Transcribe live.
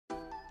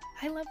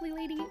Hi, lovely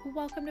lady.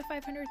 Welcome to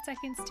 500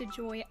 Seconds to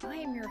Joy. I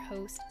am your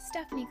host,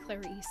 Stephanie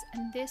Clarice,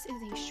 and this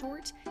is a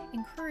short,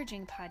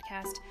 encouraging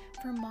podcast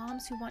for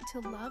moms who want to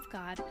love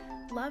God,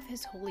 love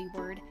His holy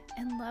word,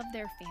 and love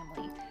their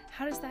family.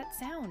 How does that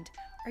sound?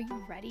 Are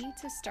you ready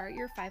to start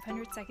your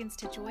 500 Seconds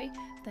to Joy?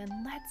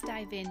 Then let's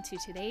dive into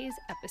today's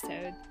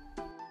episode.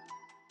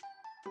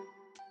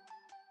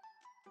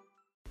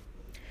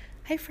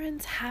 Hi,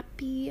 friends.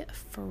 Happy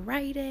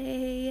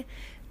Friday.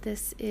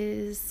 This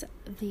is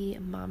the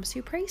Moms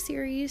Who Pray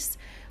series.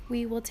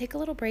 We will take a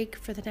little break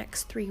for the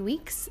next 3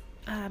 weeks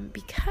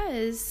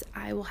because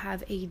I will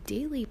have a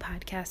daily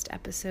podcast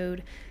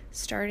episode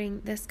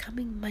starting this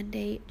coming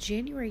Monday,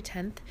 January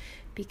 10th,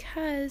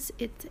 because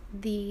it's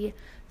the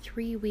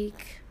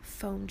 3-week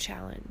phone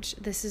challenge.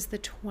 This is the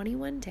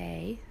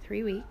 21-day,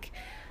 3-week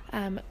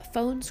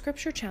phone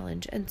scripture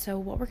challenge. And so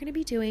what we're going to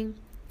be doing,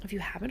 if you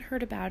haven't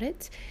heard about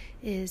it,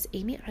 is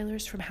Amy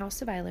Eilers from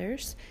House of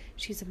Eilers.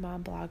 She's a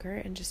mom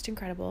blogger and just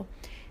incredible,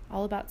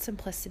 all about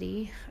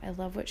simplicity. I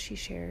love what she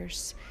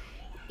shares,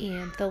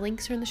 and the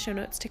links are in the show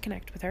notes to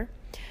connect with her.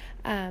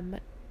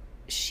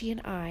 She and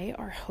I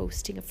are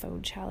hosting a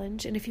phone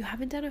challenge, and if you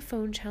haven't done a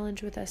phone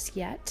challenge with us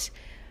yet,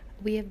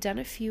 we have done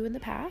a few in the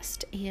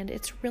past, and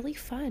it's really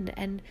fun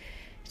and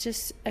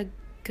just a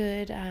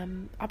good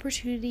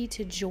opportunity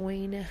to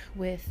join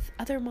with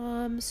other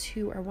moms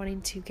who are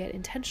wanting to get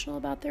intentional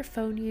about their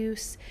phone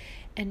use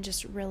and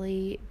just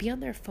really be on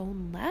their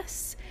phone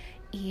less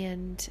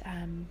and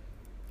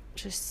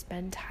just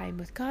spend time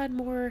with God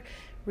more,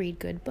 read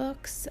good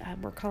books.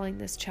 We're calling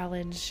this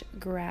challenge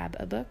Grab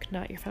a Book,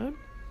 Not Your Phone.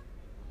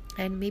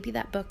 And maybe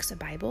that book's a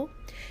Bible.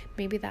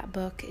 Maybe that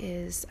book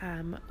is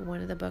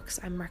one of the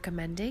books I'm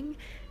recommending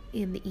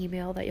in the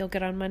email that you'll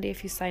get on Monday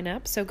if you sign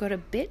up. So go to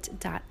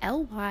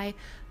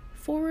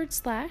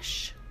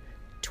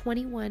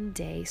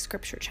bit.ly/21-day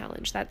scripture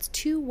challenge. That's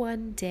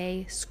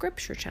 21-day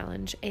scripture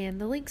challenge,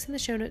 and the link's in the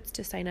show notes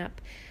to sign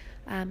up.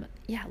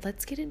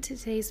 Let's get into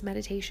today's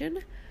meditation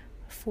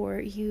for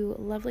you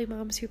lovely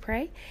moms who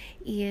pray,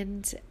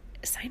 and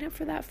sign up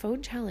for that phone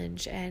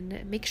challenge,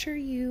 and make sure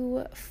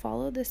you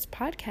follow this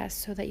podcast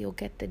so that you'll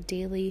get the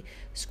daily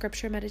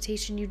scripture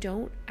meditation. You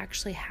don't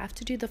actually have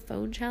to do the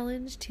phone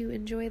challenge to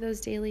enjoy those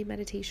daily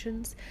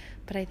meditations,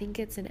 but I think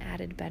it's an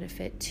added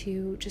benefit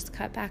to just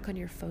cut back on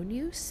your phone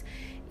use.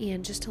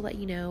 And just to let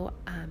you know,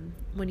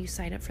 when you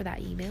sign up for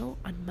that email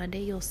on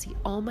Monday, you'll see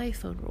all my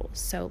phone rules.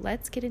 So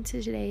let's get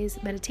into today's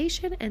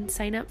meditation and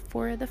sign up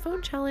for the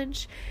phone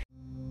challenge.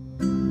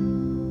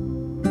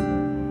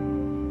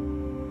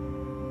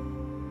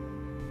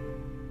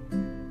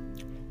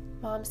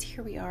 Moms,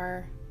 here we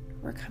are.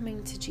 We're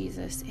coming to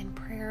Jesus in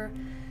prayer.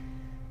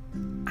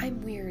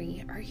 I'm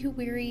weary. Are you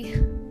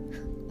weary?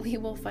 We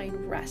will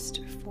find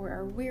rest for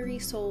our weary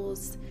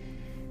souls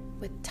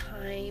with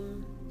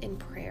time in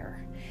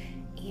prayer.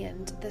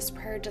 And this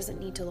prayer doesn't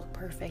need to look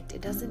perfect.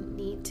 It doesn't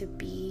need to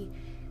be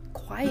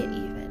quiet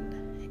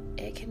even.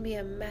 It can be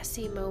a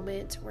messy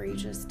moment where you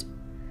just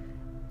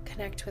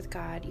connect with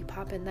God. You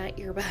pop in that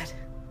earbud,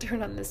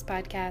 turn on this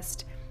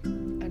podcast,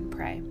 and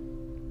pray.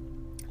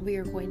 We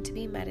are going to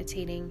be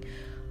meditating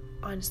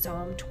on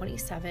Psalm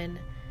 27,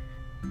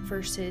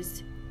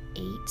 verses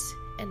 8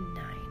 and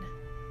 9.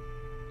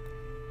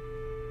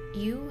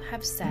 You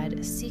have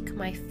said, "Seek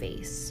my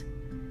face."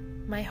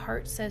 My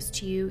heart says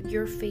to you,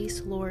 "Your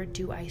face, Lord,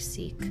 do I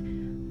seek.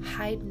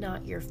 Hide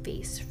not your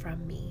face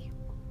from me."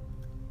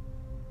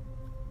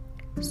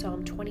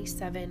 Psalm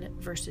 27,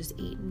 verses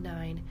 8 and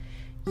 9.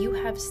 You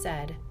have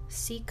said,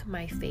 "Seek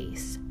my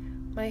face."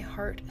 My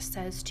heart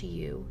says to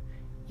you,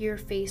 "Your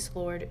face,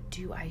 Lord,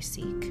 do I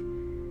seek.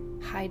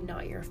 Hide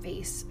not your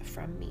face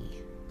from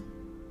me."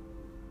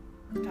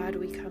 God,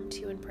 we come to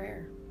you in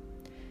prayer.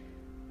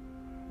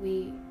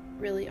 We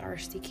really are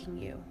seeking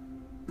you.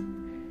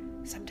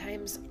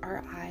 Sometimes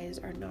our eyes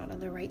are not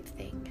on the right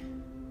thing.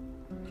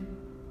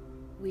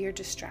 We are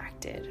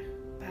distracted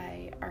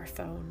by our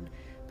phone,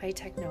 by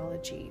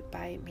technology,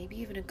 by maybe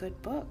even a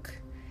good book.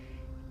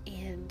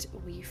 And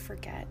we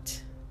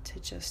forget to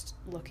just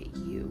look at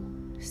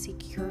you,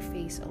 seek your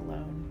face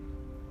alone.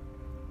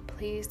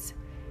 Please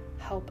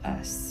help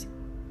us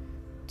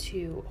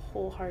to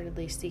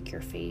wholeheartedly seek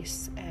your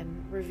face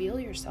and reveal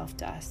yourself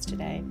to us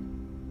today.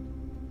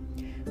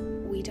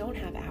 We don't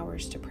have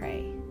hours to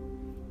pray,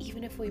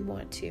 even if we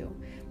want to.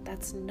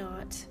 That's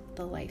not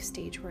the life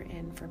stage we're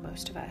in for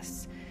most of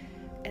us.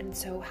 And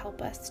so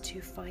help us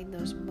to find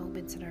those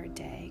moments in our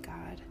day,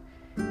 God,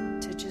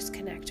 to just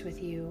connect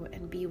with you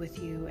and be with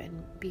you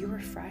and be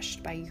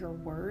refreshed by your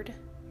word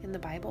in the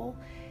Bible,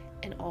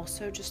 and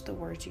also just the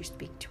words you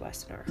speak to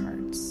us in our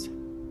hearts.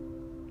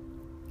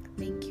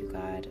 Thank you,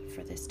 God,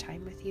 for this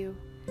time with you.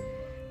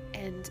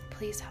 And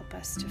please help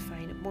us to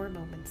find more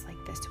moments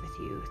like this with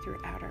you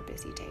throughout our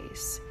busy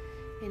days.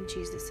 In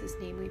Jesus'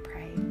 name we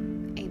pray.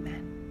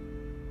 Amen.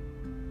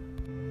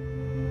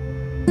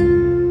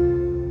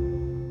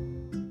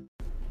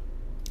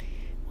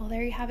 Well,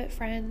 there you have it,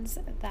 friends.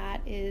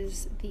 That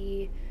is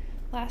the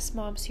last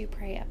Moms Who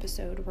Pray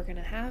episode we're going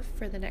to have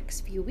for the next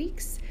few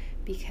weeks,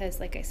 because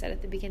like I said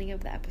at the beginning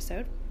of the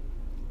episode,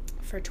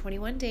 for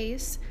 21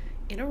 days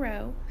in a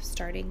row,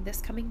 starting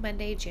this coming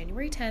Monday,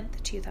 January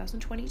 10th,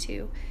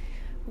 2022,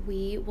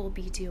 we will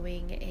be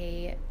doing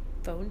a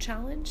phone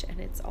challenge, and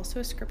it's also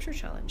a scripture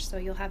challenge. So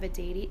you'll have a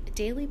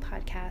daily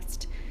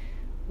podcast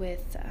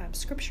with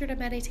scripture to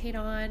meditate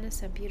on,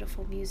 some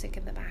beautiful music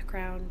in the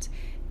background,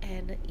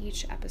 and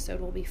each episode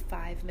will be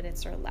 5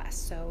 minutes or less.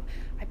 So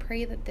I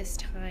pray that this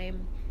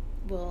time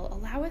will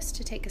allow us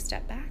to take a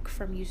step back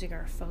from using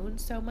our phone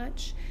so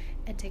much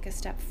and take a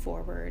step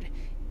forward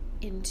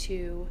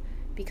into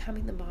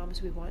becoming the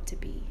moms we want to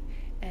be.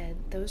 And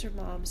those are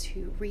moms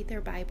who read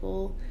their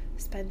Bible,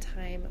 spend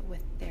time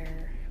with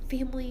their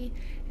family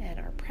and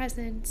are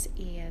present,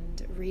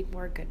 and read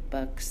more good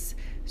books.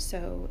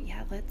 So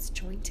yeah, let's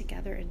join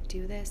together and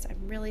do this.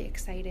 I'm really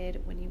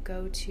excited. When you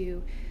go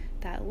to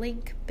that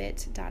link,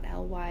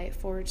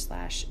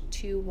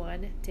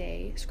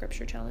 bit.ly/21day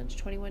scripture challenge,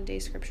 21 day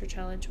scripture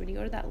challenge, when you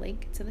go to that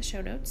link, it's in the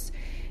show notes,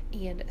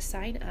 and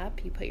sign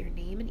up, you put your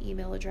name and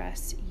email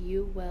address,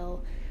 you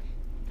will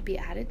be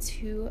added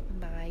to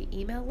my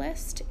email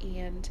list,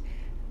 and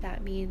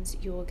that means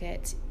you'll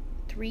get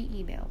 3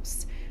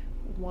 emails.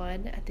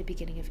 One at the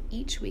beginning of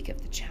each week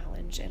of the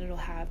challenge, and it'll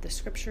have the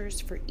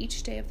scriptures for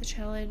each day of the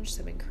challenge,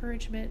 some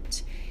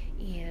encouragement,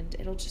 and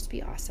it'll just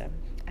be awesome.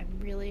 I'm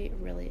really,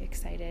 really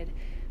excited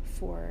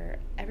for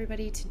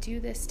everybody to do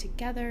this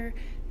together.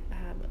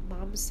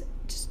 Moms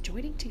just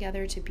joining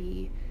together to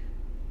be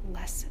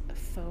less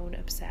phone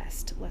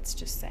obsessed, let's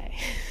just say,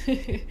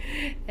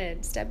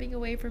 and stepping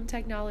away from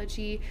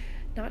technology,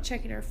 not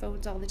checking our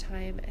phones all the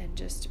time, and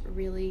just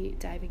really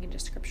diving into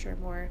scripture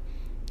more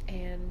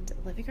and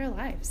living our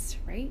lives,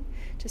 right?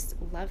 Just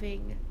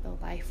loving the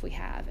life we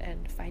have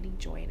and finding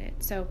joy in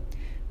it. So I'm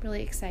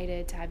really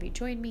excited to have you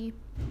join me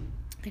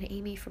and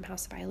Amy from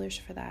House of Eilers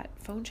for that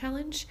phone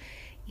challenge.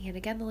 And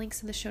again, the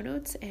link's in the show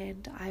notes,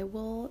 and I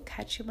will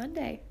catch you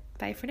Monday.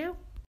 Bye for now.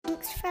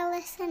 Thanks for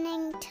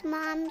listening to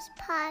Mom's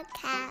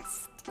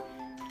podcast.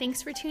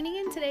 Thanks for tuning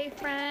in today,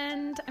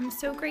 friend. I'm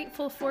so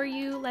grateful for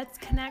you. Let's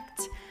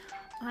connect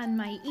on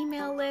my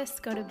email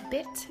list. Go to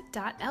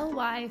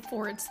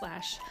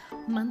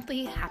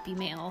bit.ly/monthly happy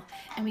mail,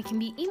 and we can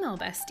be email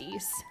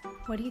besties.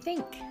 What do you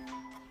think?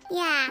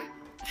 Yeah.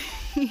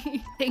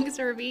 Thanks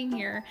for being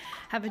here.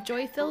 Have a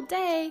joy-filled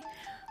day.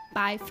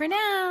 Bye for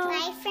now.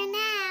 Bye for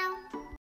now.